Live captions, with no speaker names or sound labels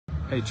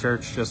Hey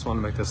church, just want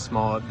to make this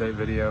small update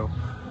video.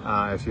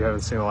 If you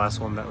haven't seen the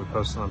last one that we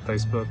posted on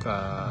Facebook,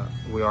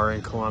 we are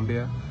in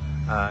Colombia,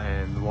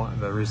 and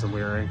the reason we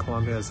are in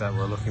Colombia is that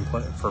we're looking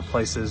for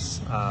places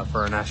for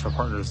our national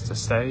partners to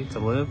stay, to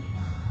live,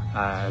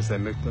 as they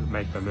make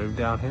the move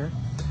down here.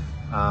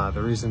 The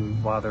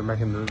reason why they're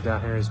making the move down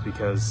here is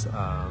because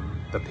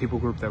the people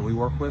group that we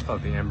work with are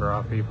the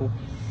Embera people.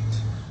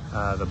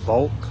 The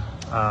bulk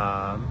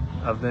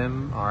of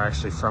them are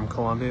actually from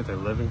Colombia. They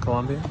live in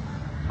Colombia.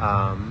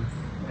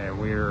 And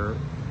we're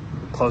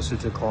closer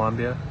to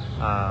Colombia.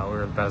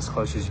 We're about as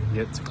close as you can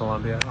get to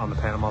Colombia on the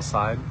Panama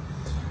side.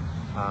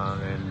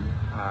 And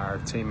our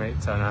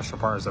teammates, our national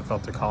partners, have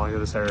felt the calling to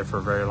this area for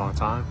a very long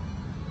time.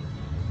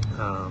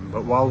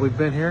 But while we've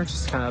been here,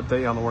 just to kind of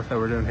update you on the work that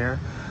we're doing here,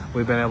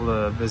 we've been able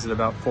to visit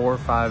about 4 or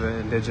 5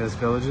 indigenous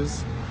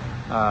villages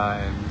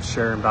and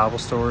sharing Bible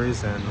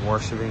stories and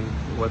worshiping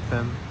with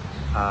them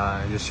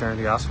and just sharing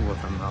the gospel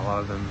with them. A lot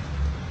of them,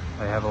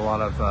 they have a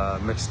lot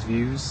of mixed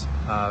views.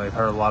 They've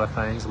heard a lot of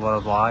things, a lot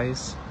of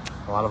lies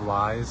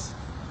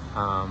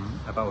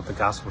about what the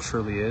gospel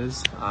truly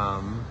is.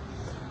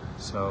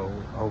 So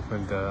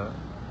hoping to,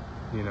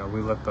 we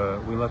let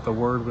the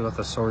word, we let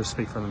the stories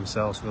speak for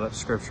themselves. We let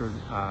Scripture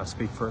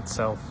speak for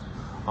itself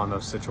on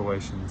those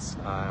situations.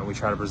 We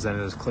try to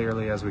present it as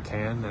clearly as we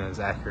can and as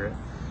accurate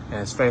and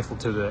as faithful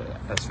to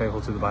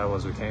the Bible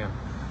as we can.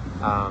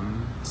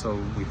 So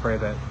we pray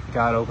that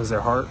God opens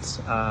their hearts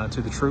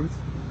to the truth.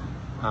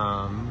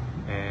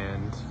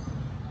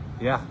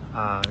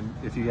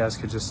 If you guys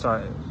could just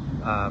start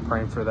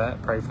praying for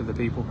that, pray for the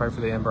people, pray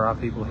for the Embera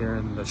people here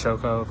in the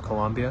Choco of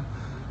Colombia,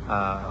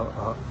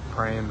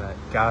 praying that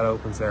God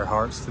opens their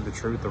hearts to the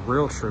truth, the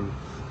real truth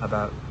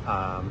about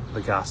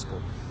the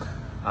gospel,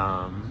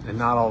 and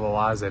not all the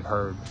lies they've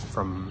heard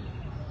from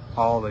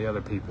all the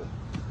other people.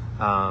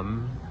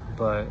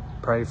 But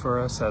pray for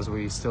us as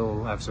we're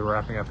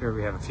wrapping up here.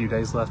 We have a few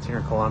days left here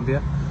in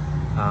Colombia.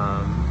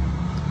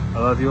 I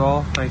love you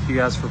all. Thank you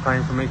guys for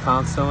praying for me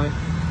constantly.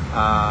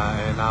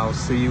 And I'll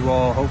see you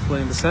all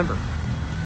hopefully in December.